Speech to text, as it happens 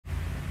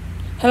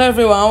Hello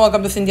everyone,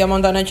 welcome to Cynthia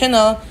Montana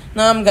channel.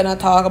 Now I'm gonna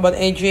talk about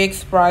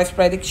Agix price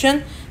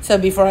prediction. So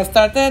before I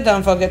started,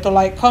 don't forget to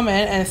like,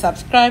 comment, and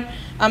subscribe.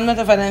 I'm not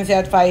a financial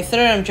advisor.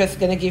 I'm just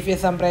gonna give you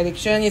some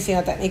prediction using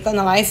a technical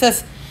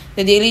analysis.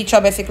 The daily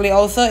chart basically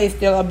also is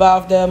still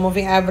above the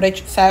moving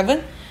average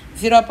 7,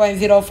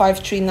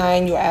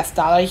 0.0539 US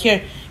dollar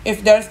here.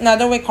 If there's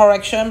another way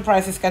correction,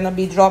 price is gonna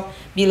be dropped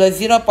below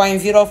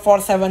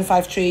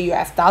 0.04753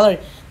 US dollar.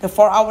 The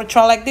 4-hour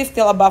chart like this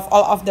still above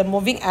all of the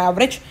moving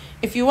average.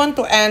 If you want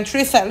to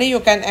entry, sadly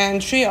you can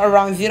entry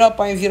around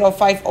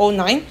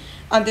 0.0509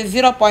 until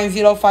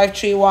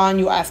 0.0531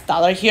 US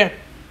dollar here.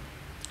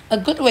 A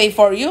good way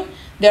for you,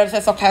 there's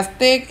a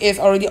stochastic is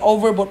already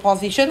overbought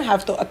position,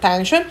 have to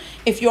attention.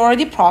 If you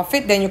already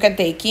profit, then you can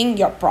taking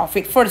your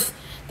profit first.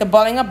 The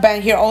Bollinger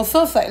Band here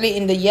also slightly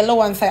in the yellow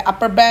one side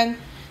upper band,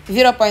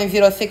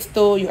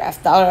 0.062 US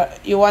dollar.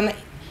 You want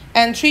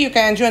entry, you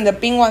can entry on the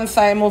pink one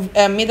side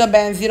middle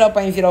band,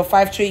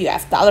 0.053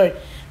 US dollar.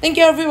 Thank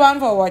you everyone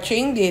for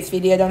watching this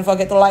video. Don't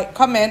forget to like,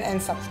 comment,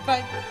 and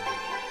subscribe.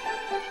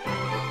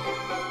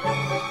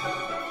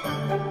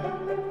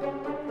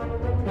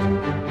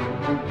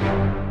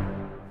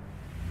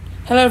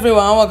 Hello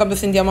everyone, welcome to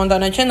Cynthia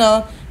Montana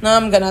channel. Now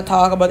I'm gonna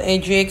talk about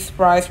Agix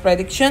price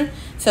prediction.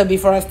 So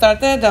before I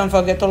started, don't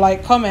forget to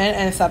like, comment,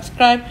 and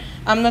subscribe.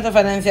 I'm not a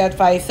financial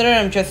advisor.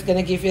 I'm just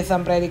gonna give you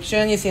some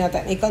prediction using a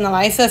technical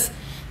analysis.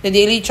 The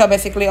daily chart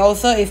basically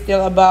also is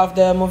still above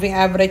the moving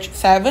average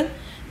 7,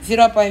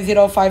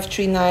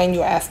 0.0539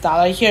 US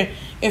dollar here.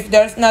 If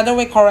there's another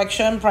way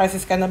correction, price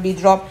is gonna be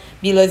dropped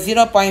below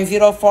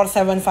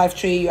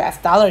 0.04753 US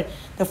dollar.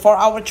 The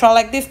 4-hour chart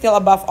like this still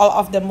above all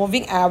of the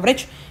moving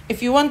average.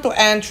 If you want to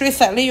entry,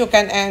 sadly you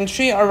can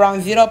entry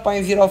around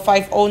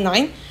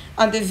 0.0509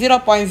 until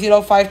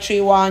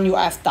 0.0531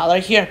 US dollar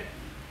here.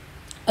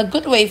 A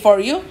good way for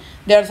you,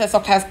 there's a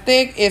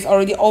stochastic is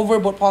already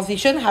overbought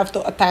position, have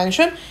to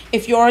attention.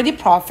 If you already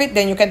profit,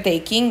 then you can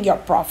taking your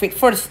profit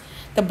first.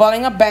 The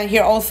Bollinger Band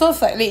here also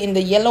slightly in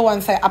the yellow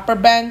one side upper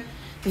band,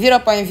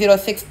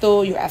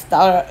 0.062 US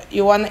dollar.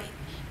 You want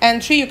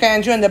entry, you can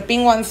entry on the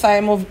pink one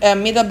side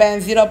middle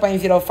band,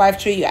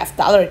 0.053 US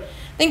dollar.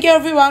 Thank you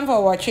everyone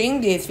for watching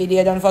this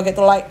video. Don't forget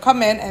to like,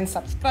 comment, and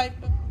subscribe.